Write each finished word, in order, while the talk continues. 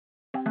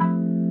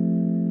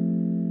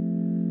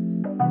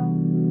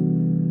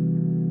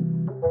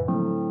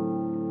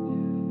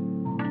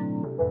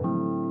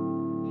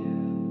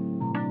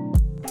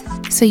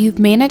So you've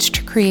managed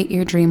to create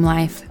your dream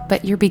life,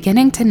 but you're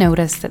beginning to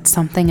notice that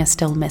something is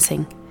still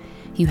missing.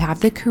 You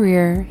have the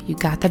career, you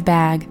got the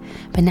bag,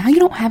 but now you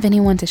don't have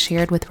anyone to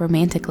share it with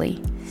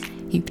romantically.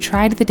 You've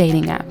tried the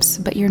dating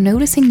apps, but you're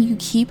noticing you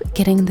keep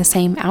getting the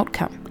same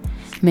outcome.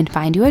 Men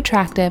find you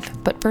attractive,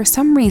 but for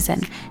some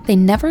reason, they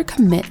never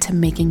commit to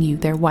making you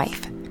their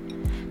wife.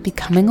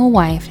 Becoming a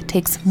wife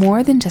takes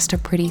more than just a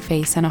pretty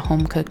face and a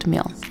home-cooked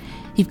meal.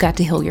 You've got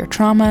to heal your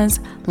traumas,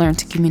 learn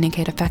to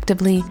communicate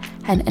effectively,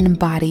 and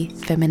embody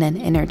feminine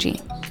energy.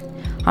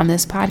 On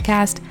this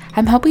podcast,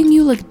 I'm helping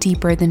you look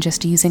deeper than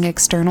just using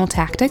external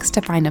tactics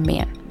to find a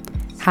man.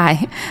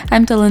 Hi,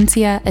 I'm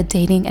Delencia, a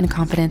dating and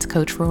confidence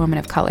coach for women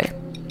of color.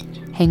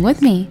 Hang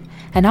with me,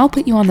 and I'll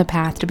put you on the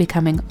path to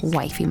becoming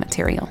wifey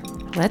material.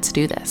 Let's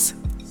do this.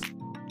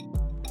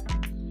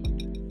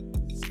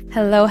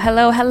 Hello,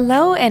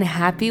 and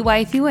happy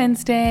Wifey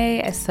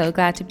Wednesday. I'm so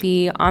glad to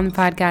be on the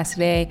podcast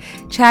today,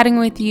 chatting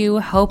with you,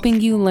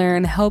 helping you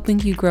learn, helping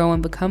you grow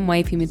and become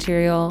wifey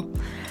material.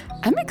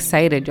 I'm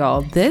excited,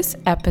 y'all. This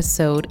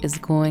episode is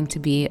going to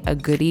be a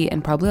goodie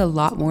and probably a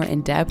lot more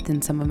in depth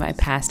than some of my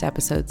past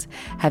episodes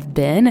have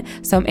been.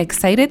 So I'm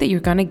excited that you're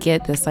going to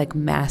get this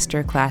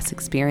masterclass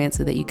experience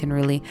so that you can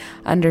really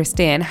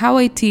understand how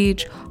I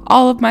teach,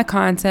 all of my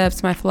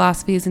concepts, my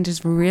philosophies, and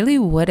just really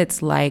what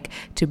it's like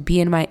to be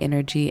in my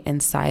energy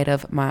inside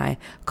of my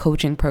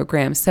coaching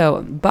program.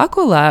 So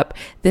buckle up.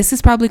 This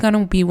is probably going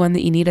to be one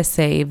that you need to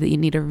save, that you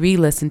need to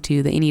re-listen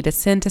to, that you need to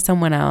send to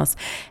someone else.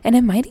 And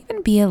it might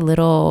even be a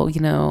little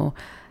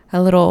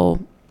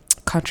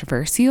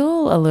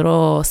controversial, a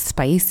little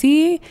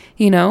spicy.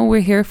 We're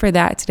here for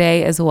that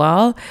today as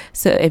well.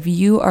 So if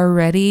you are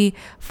ready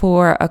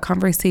for a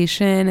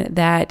conversation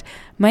that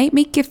might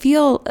make you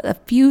feel a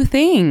few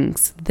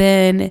things,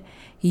 then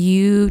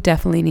you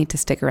definitely need to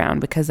stick around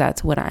because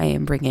that's what I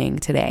am bringing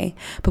today.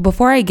 But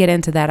before I get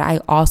into that, I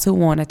also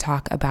want to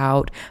talk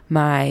about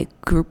my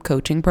group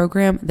coaching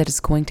program that is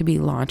going to be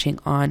launching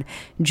on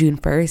June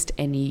 1st.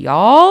 And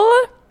y'all,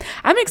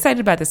 I'm excited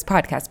about this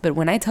podcast, but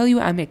when I tell you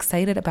I'm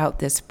excited about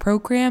this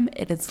program,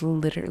 it is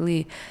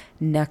literally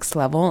next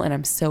level. And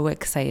I'm so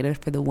excited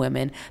for the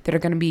women that are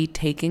going to be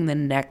taking the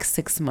next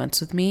 6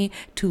 months with me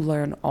to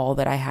learn all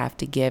that I have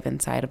to give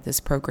inside of this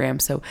program.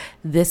 So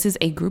this is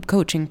a group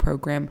coaching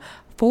program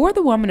for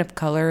the woman of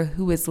color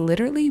who is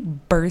literally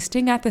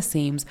bursting at the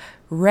seams,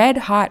 red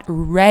hot,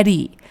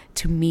 ready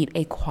to meet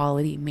a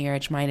quality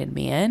marriage-minded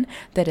man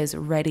that is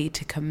ready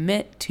to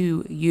commit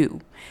to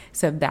you.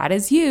 So if that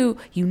is you,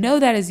 you know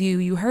that is you,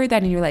 you heard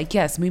that and you're like,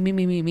 yes,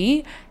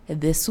 me.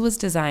 This was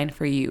designed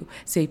for you.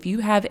 So if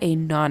you have a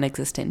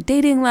non-existent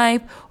dating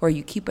life or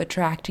you keep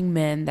attracting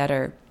men that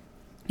are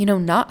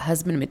not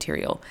husband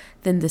material,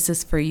 then this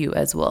is for you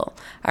as well.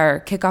 Our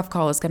kickoff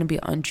call is going to be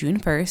on June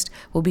 1st.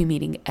 We'll be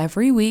meeting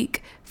every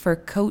week for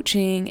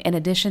coaching in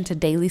addition to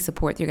daily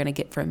support you're going to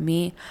get from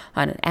me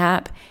on an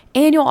app.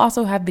 And you'll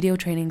also have video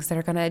trainings that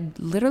are going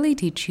to literally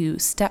teach you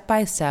step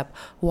by step,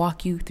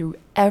 walk you through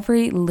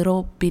every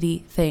little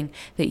bitty thing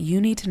that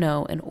you need to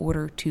know in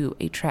order to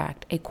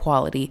attract a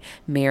quality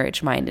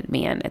marriage-minded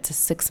man. It's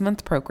a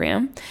 6-month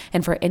program.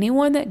 And for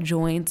anyone that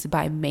joins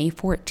by May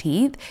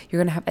 14th, you're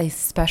going to have a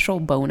special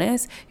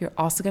bonus. You're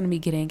also going to be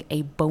getting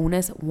a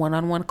bonus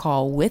one-on-one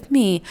call with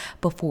me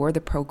before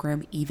the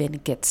program even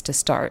gets to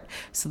start.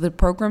 So the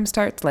program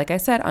starts, like I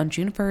said, on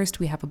June 1st.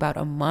 We have about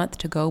a month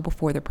to go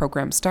before the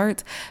program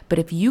starts. But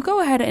if you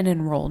go ahead and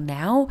enroll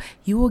now,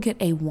 you will get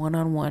a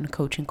one-on-one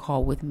coaching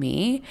call with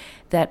me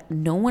that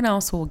no one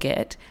else will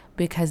get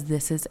because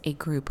this is a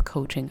group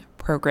coaching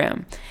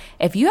program.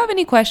 If you have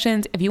any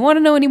questions, if you want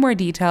to know any more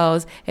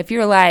details, if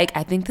you're like,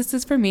 I think this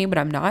is for me, but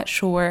I'm not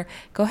sure,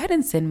 go ahead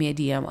and send me a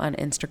DM on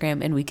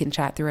Instagram and we can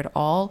chat through it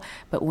all.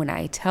 But when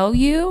I tell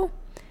you,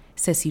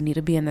 sis, you need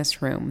to be in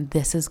this room.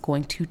 This is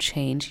going to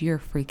change your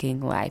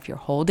freaking life. Your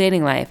whole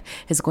dating life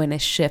is going to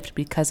shift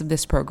because of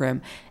this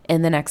program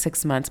in the next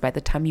 6 months. By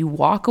the time you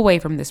walk away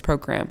from this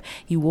program,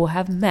 you will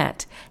have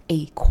met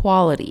a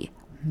quality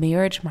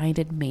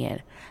marriage-minded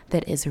man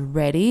that is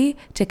ready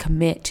to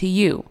commit to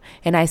you.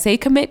 And I say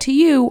commit to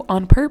you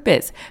on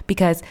purpose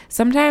because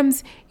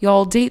sometimes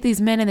y'all date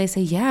these men and they say,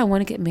 yeah, I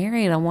want to get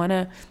married. I want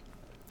to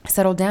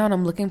settle down.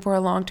 I'm looking for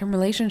a long-term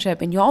relationship.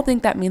 And y'all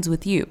think that means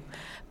with you,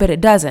 but it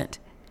doesn't.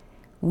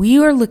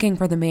 We are looking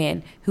for the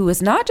man who is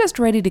not just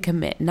ready to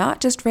commit, not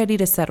just ready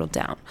to settle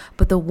down,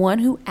 but the one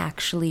who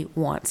actually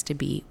wants to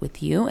be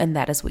with you. And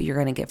that is what you're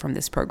going to get from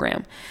this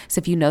program. So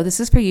if you know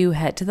this is for you,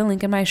 head to the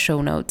link in my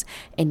show notes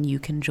and you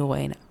can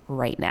join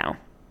right now.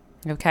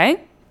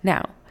 Okay?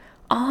 Now,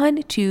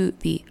 on to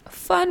the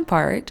fun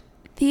part,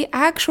 the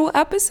actual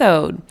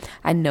episode.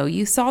 I know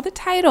you saw the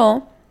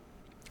title,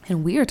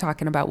 and we are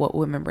talking about what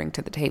women bring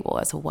to the table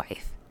as a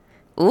wife.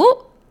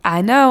 Ooh.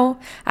 I know.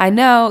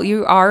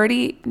 You're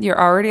already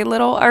a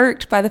little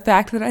irked by the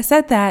fact that I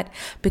said that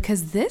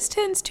because this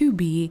tends to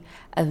be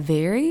a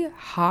very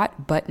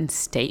hot button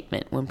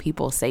statement when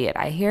people say it.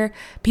 I hear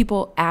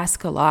people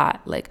ask a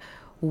lot, like,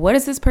 What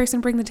does this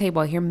person bring to the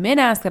table? I hear men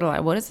ask that a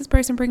lot. What does this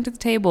person bring to the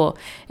table?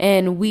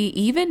 And we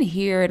even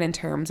hear it in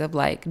terms of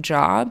like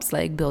jobs,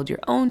 like build your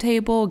own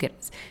table,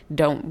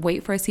 don't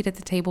wait for a seat at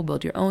the table,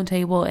 build your own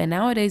table. And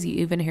nowadays you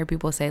even hear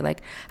people say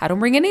like, I don't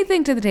bring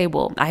anything to the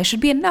table. I should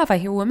be enough. I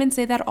hear women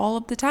say that all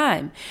of the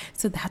time.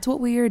 So that's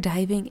what we are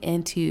diving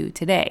into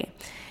today.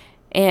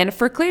 And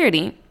for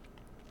clarity,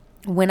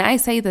 when I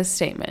say this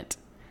statement,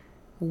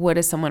 what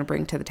does someone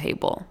bring to the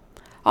table?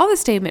 All the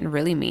statement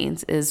really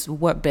means is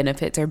what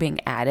benefits are being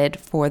added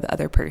for the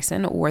other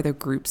person or the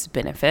group's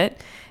benefit.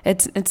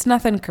 It's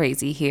nothing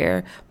crazy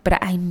here, but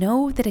I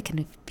know that it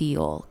can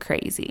feel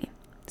crazy.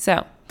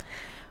 So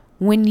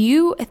when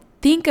you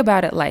think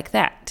about it like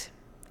that,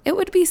 it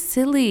would be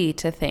silly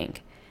to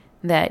think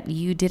that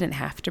you didn't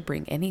have to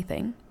bring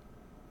anything.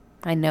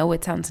 I know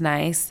it sounds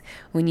nice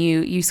when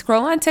you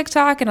scroll on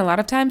TikTok, and a lot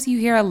of times you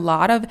hear a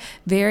lot of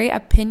very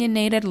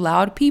opinionated,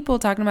 loud people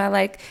talking about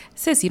like,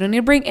 sis, you don't need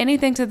to bring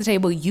anything to the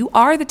table. You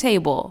are the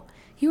table.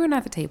 You are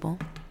not the table.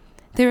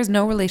 There is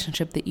no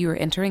relationship that you are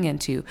entering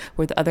into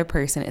where the other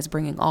person is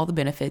bringing all the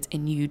benefits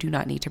and you do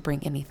not need to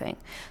bring anything.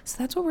 So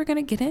that's what we're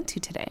going to get into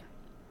today.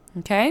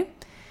 Okay?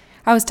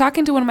 I was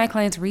talking to one of my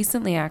clients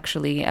recently,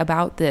 actually,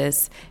 about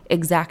this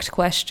exact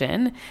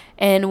question.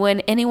 And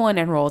when anyone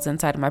enrolls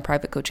inside of my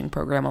private coaching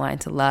program,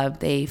 Aligned to Love,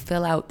 they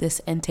fill out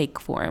this intake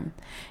form.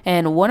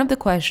 And one of the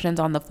questions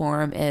on the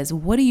form is,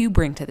 what do you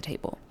bring to the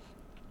table?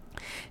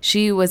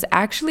 She was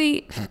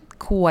actually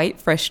quite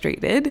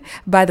frustrated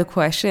by the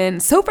question,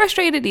 so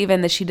frustrated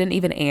even that she didn't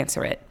even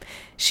answer it.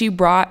 She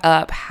brought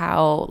up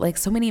how like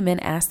so many men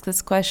ask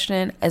this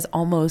question as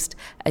almost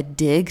a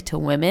dig to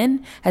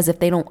women, as if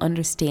they don't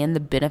understand the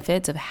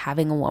benefits of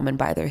having a woman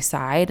by their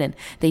side and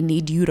they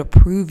need you to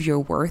prove your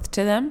worth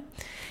to them.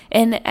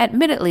 And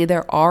admittedly,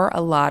 there are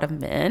a lot of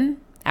men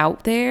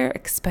out there,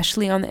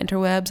 especially on the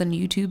interwebs and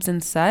YouTubes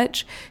and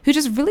such, who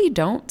just really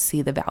don't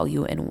see the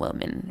value in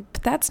women.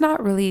 But that's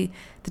not really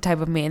the type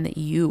of man that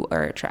you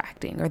are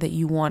attracting or that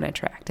you want to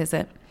attract, is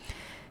it?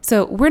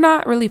 So we're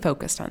not really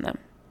focused on them.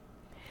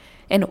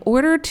 In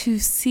order to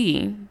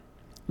see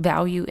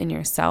value in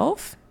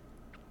yourself,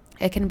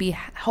 it can be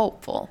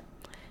helpful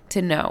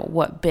to know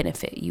what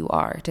benefit you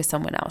are to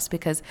someone else,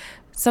 because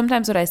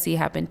sometimes what I see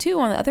happen too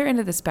on the other end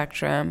of the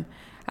spectrum,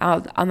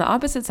 on the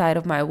opposite side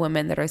of my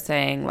women that are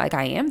saying like,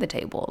 I am the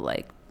table,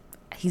 like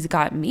he's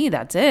got me,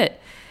 that's it.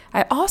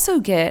 I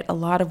also get a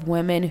lot of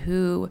women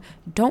who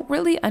don't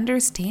really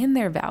understand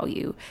their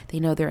value. They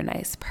know they're a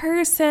nice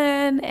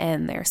person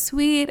and they're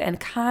sweet and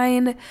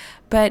kind,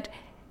 but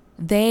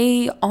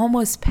they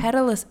almost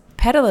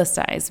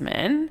pedestalize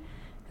men.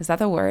 Is that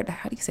the word?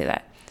 How do you say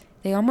that?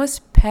 They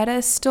almost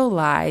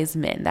pedestalize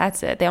men.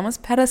 That's it. They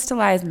almost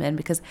pedestalize men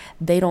because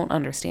they don't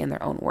understand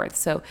their own worth.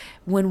 So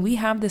when we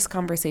have this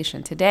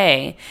conversation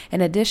today, in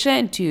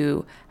addition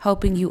to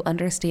helping you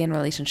understand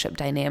relationship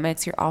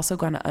dynamics, you're also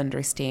going to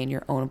understand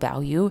your own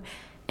value.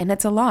 And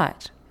it's a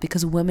lot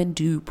because women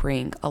do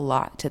bring a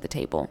lot to the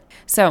table.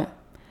 So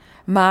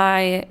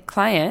my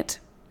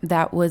client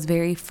that was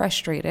very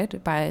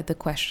frustrated by the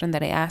question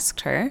that I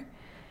asked her,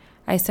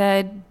 I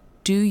said,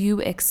 do you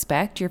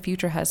expect your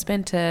future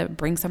husband to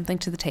bring something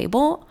to the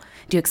table?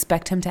 Do you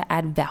expect him to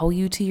add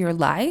value to your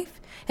life?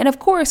 And of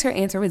course, her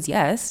answer was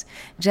yes,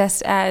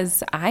 just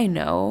as I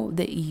know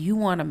that you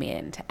want a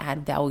man to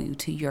add value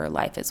to your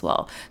life as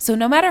well. So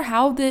no matter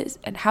how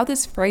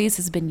this phrase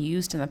has been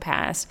used in the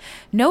past,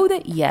 know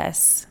that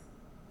yes,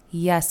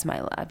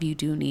 my love, you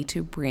do need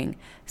to bring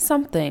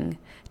something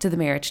to the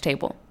marriage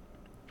table.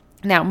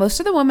 Now, most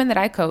of the women that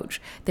I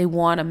coach, they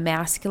want a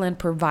masculine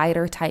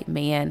provider type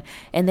man,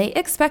 and they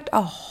expect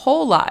a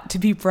whole lot to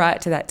be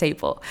brought to that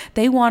table.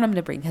 They want him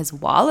to bring his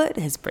wallet,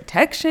 his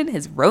protection,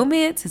 his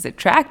romance, his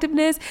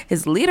attractiveness,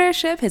 his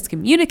leadership, his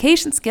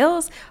communication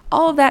skills,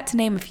 all of that to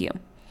name a few.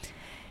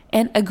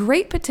 And a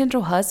great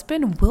potential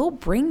husband will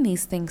bring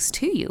these things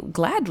to you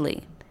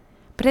gladly,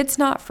 but it's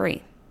not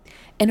free.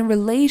 In a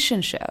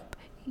relationship,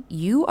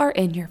 you are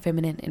in your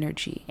feminine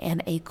energy,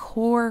 and a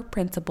core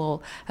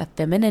principle of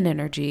feminine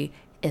energy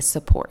is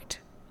support.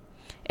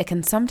 It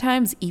can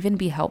sometimes even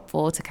be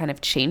helpful to kind of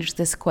change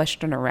this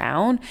question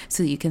around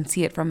so that you can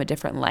see it from a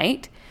different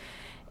light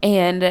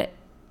and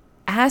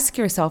ask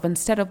yourself,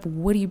 instead of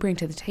what do you bring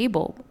to the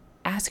table,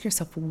 ask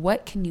yourself,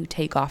 what can you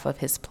take off of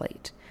his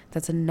plate?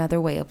 That's another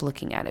way of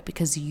looking at it,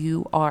 because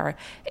you are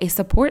a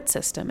support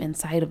system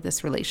inside of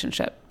this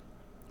relationship.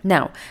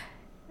 Now,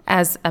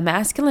 as a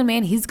masculine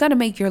man, he's going to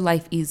make your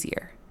life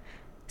easier.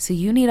 So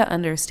you need to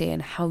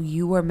understand how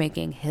you are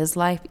making his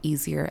life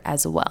easier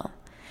as well.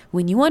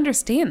 When you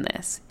understand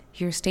this,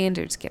 your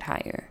standards get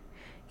higher.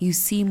 You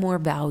see more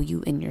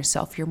value in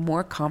yourself. You're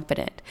more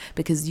confident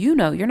because you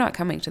know you're not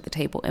coming to the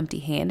table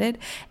empty-handed,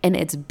 and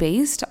it's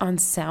based on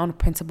sound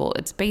principle.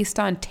 It's based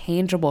on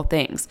tangible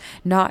things,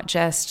 not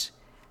just,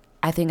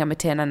 I think I'm a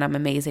 10 and I'm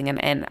amazing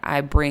and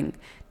I bring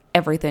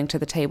everything to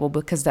the table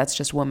because that's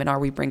just women are.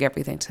 We bring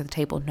everything to the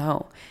table.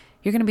 No,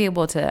 you're going to be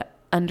able to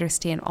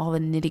understand all the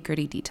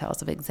nitty-gritty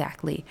details of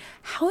exactly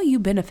how you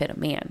benefit a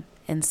man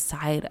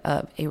inside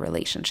of a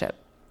relationship.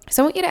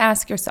 So I want you to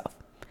ask yourself,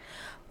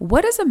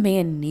 What does a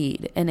man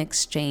need in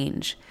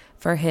exchange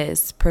for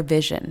his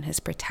provision, his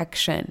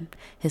protection,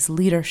 his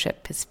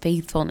leadership, his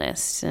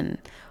faithfulness, and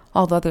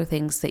all the other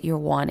things that you're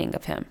wanting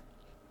of him?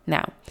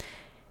 Now,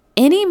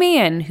 any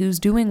man who's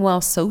doing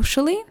well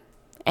socially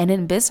and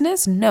in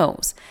business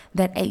knows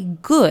that a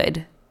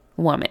good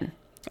woman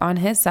on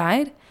his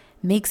side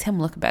makes him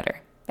look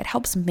better. It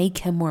helps make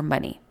him more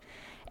money,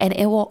 and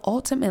it will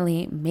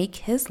ultimately make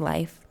his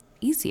life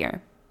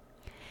easier.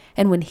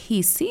 And when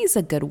he sees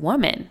a good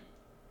woman,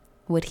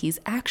 what he's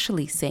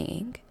actually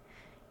saying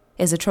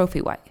is a trophy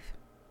wife.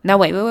 Now,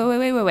 wait.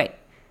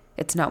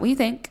 It's not what you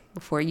think.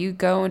 Before you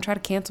go and try to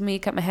cancel me,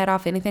 cut my head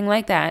off, anything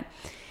like that.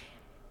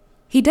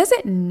 He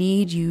doesn't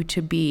need you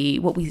to be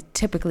what we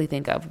typically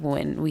think of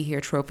when we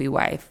hear trophy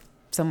wife.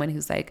 Someone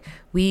who's like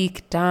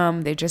weak,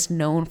 dumb, they're just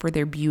known for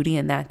their beauty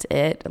and that's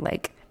it,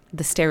 like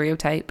the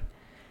stereotype.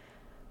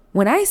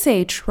 When I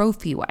say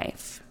trophy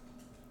wife,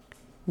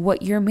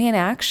 what your man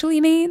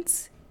actually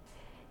needs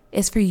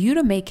is for you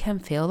to make him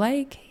feel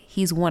like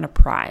he's won a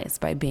prize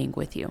by being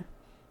with you.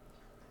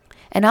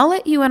 And I'll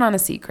let you in on a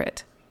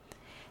secret.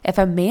 If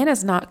a man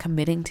is not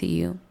committing to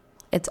you,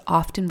 it's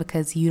often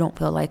because you don't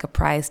feel like a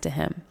prize to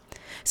him.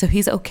 So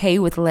he's okay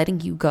with letting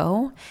you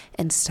go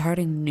and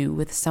starting new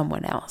with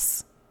someone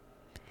else.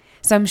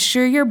 So I'm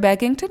sure you're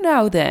begging to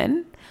know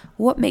then,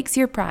 what makes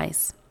your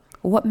prize?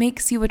 What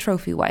makes you a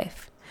trophy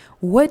wife?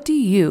 What do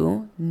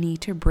you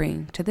need to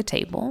bring to the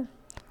table?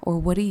 Or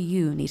what do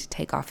you need to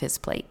take off his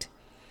plate?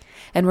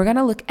 And we're going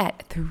to look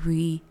at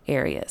 3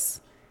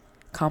 areas: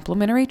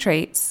 complementary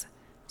traits,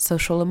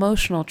 social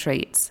emotional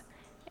traits,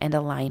 and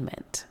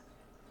alignment.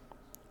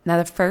 Now,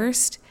 the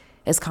first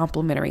is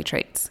complementary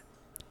traits.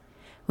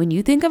 When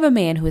you think of a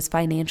man who is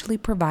financially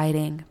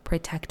providing,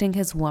 protecting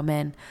his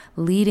woman,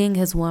 leading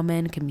his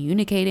woman,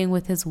 communicating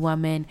with his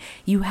woman,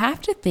 you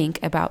have to think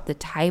about the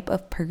type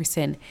of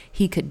person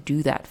he could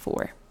do that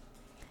for.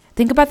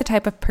 Think about the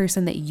type of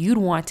person that you'd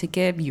want to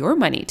give your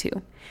money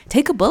to,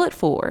 take a bullet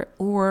for,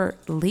 or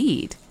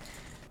lead.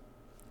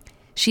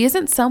 She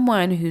isn't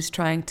someone who's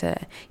trying to,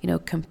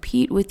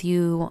 compete with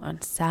you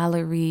on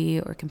salary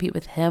or compete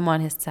with him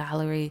on his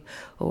salary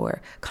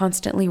or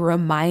constantly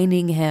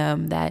reminding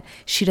him that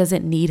she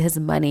doesn't need his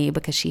money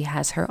because she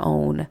has her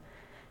own.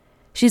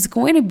 She's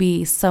going to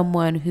be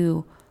someone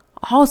who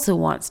also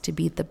wants to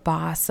be the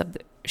boss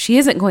she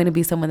isn't going to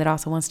be someone that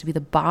also wants to be the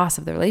boss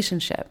of the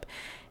relationship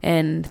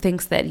and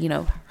thinks that,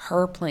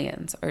 her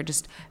plans are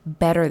just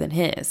better than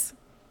his.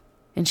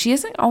 And she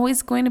isn't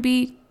always going to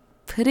be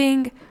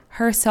putting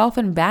herself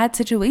in bad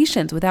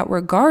situations without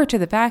regard to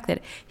the fact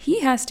that he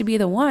has to be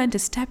the one to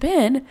step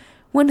in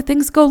when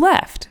things go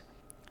left.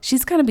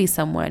 She's going to be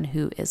someone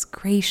who is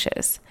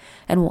gracious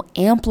and will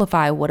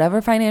amplify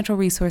whatever financial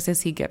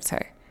resources he gives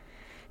her.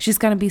 She's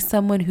going to be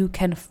someone who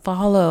can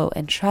follow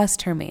and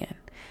trust her man.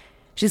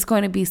 She's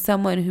going to be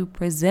someone who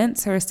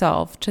presents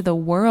herself to the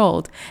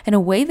world in a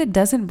way that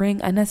doesn't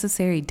bring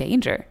unnecessary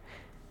danger.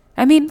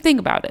 I mean, think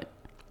about it.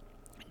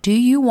 Do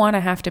you want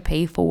to have to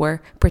pay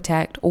for,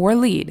 protect, or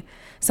lead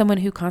someone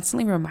who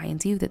constantly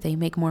reminds you that they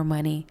make more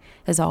money,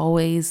 is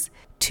always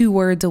 2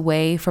 words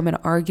away from an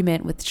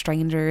argument with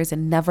strangers,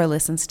 and never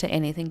listens to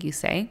anything you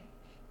say?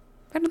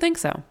 I don't think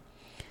so.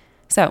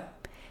 So,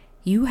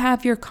 you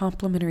have your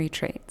complementary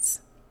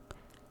traits: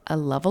 a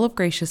level of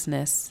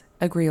graciousness,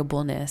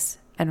 agreeableness,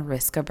 and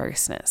risk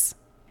averseness.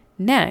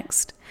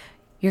 Next,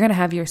 you're going to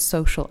have your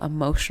social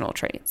emotional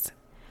traits.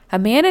 A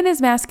man in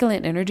his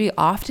masculine energy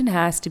often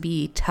has to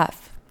be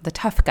tough, the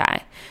tough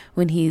guy,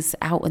 when he's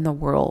out in the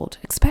world,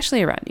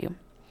 especially around you.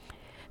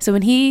 So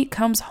when he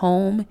comes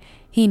home,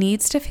 he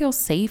needs to feel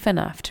safe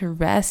enough to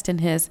rest in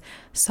his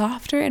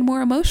softer and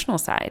more emotional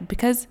side,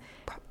 because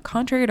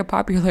contrary to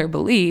popular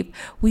belief,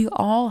 we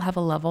all have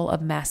a level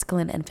of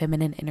masculine and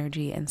feminine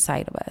energy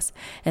inside of us.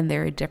 And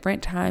there are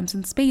different times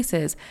and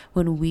spaces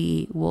when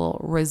we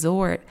will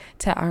resort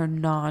to our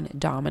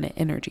non-dominant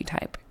energy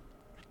type.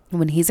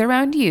 When he's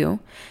around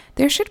you,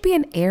 there should be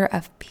an air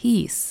of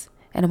peace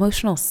and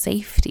emotional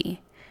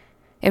safety.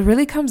 It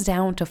really comes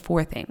down to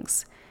 4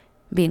 things: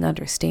 being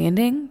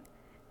understanding,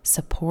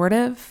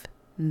 supportive,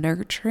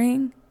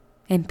 nurturing,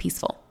 and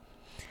peaceful.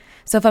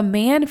 So if a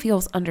man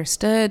feels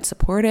understood,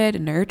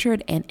 supported,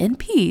 nurtured, and in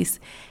peace,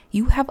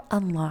 you have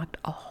unlocked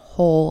a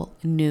whole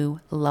new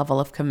level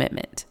of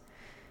commitment.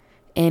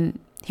 And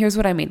here's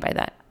what I mean by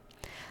that.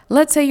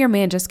 Let's say your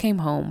man just came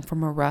home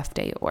from a rough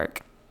day at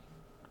work.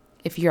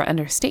 If you're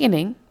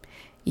understanding,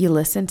 you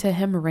listen to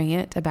him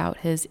rant about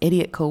his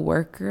idiot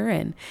coworker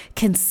and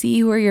can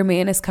see where your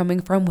man is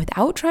coming from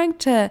without trying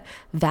to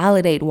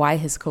validate why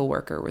his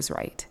coworker was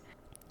right.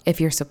 If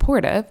you're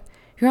supportive,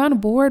 you're on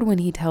board when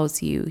he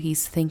tells you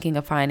he's thinking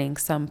of finding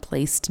some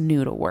place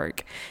new to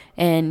work,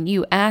 and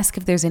you ask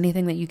if there's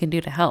anything that you can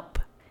do to help.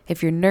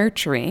 If you're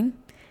nurturing,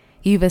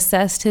 you've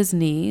assessed his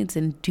needs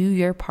and do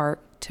your part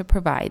to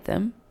provide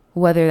them,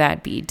 whether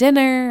that be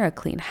dinner, a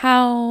clean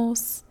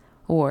house,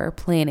 or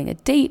planning a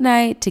date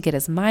night to get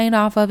his mind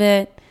off of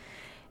it.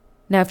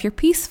 Now, if you're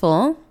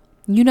peaceful,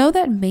 You know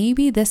that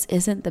maybe this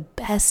isn't the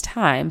best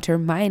time to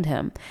remind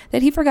him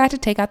that he forgot to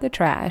take out the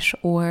trash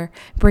or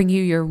bring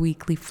you your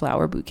weekly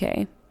flower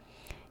bouquet.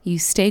 You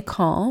stay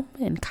calm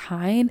and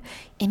kind,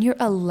 and you're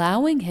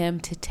allowing him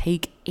to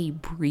take a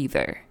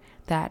breather,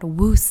 that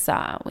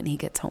woosah, when he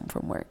gets home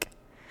from work.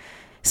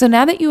 So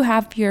now that you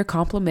have your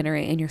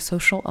complementary and your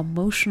social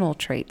emotional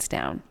traits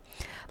down,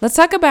 let's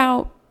talk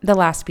about the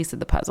last piece of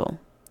the puzzle,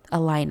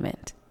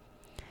 alignment.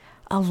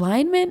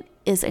 Alignment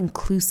is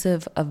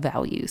inclusive of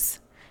values.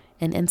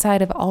 And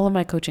inside of all of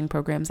my coaching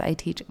programs, I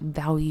teach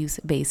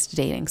values-based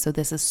dating. So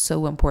this is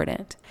so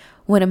important.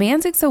 When a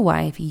man seeks a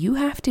wife, you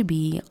have to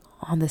be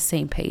on the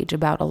same page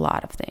about a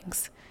lot of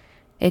things.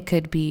 It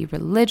could be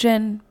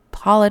religion,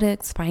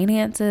 politics,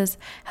 finances,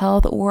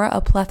 health, or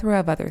a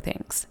plethora of other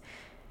things.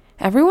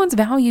 Everyone's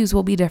values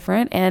will be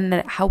different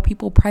and how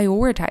people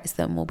prioritize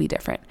them will be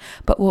different.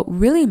 But what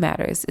really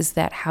matters is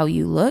that how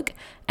you look,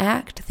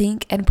 act,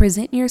 think, and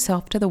present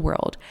yourself to the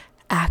world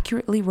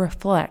accurately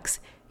reflects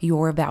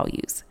your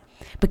values.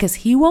 Because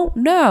he won't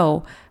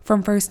know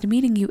from first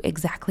meeting you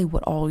exactly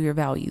what all your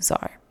values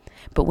are.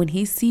 But when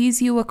he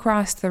sees you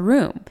across the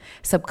room,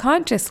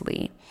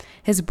 subconsciously,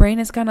 his brain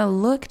is going to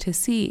look to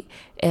see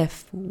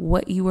if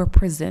what you are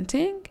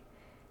presenting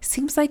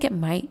seems like it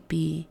might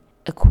be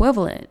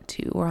equivalent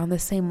to or on the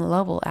same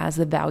level as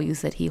the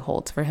values that he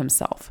holds for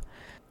himself.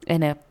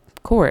 And of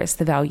course,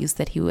 the values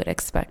that he would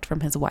expect from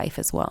his wife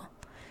as well.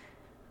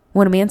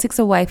 When a man seeks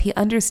a wife, he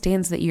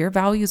understands that your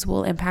values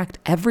will impact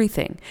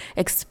everything,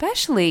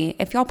 especially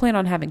if y'all plan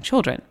on having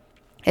children.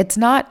 It's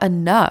not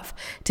enough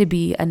to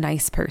be a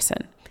nice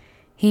person.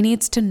 He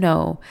needs to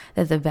know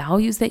that the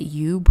values that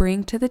you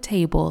bring to the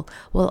table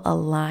will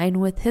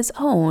align with his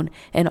own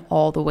in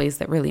all the ways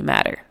that really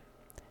matter.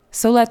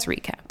 So let's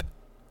recap.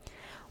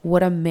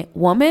 What a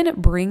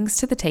woman brings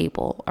to the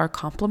table are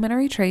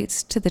complementary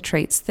traits to the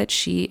traits that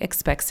she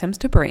expects him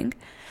to bring,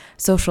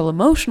 social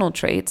emotional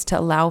traits to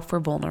allow for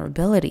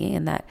vulnerability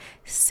in that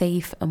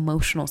safe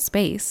emotional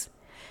space,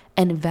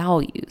 and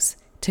values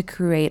to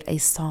create a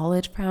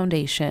solid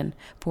foundation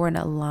for an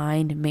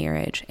aligned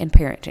marriage and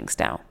parenting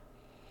style.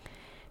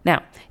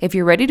 Now, if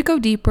you're ready to go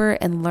deeper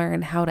and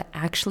learn how to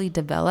actually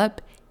develop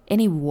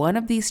any one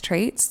of these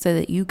traits so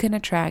that you can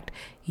attract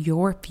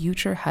your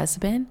future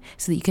husband,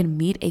 so that you can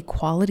meet a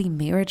quality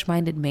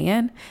marriage-minded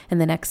man in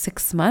the next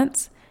 6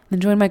 months, then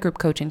join my group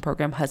coaching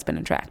program, Husband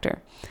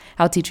Attractor.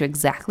 I'll teach you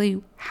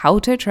exactly how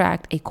to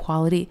attract a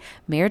quality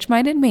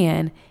marriage-minded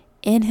man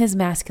in his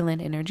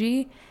masculine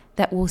energy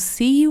that will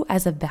see you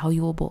as a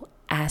valuable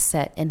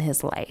asset in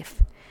his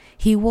life.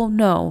 He will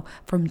know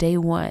from day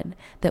one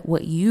that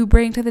what you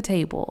bring to the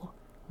table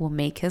will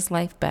make his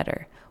life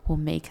better, will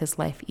make his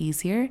life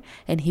easier,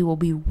 and he will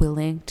be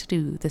willing to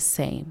do the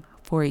same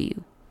for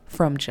you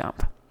from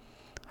jump.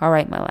 All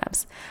right, my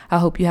loves. I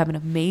hope you have an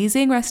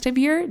amazing rest of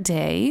your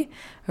day,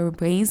 an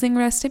amazing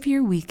rest of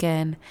your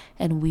weekend,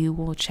 and we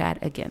will chat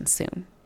again soon.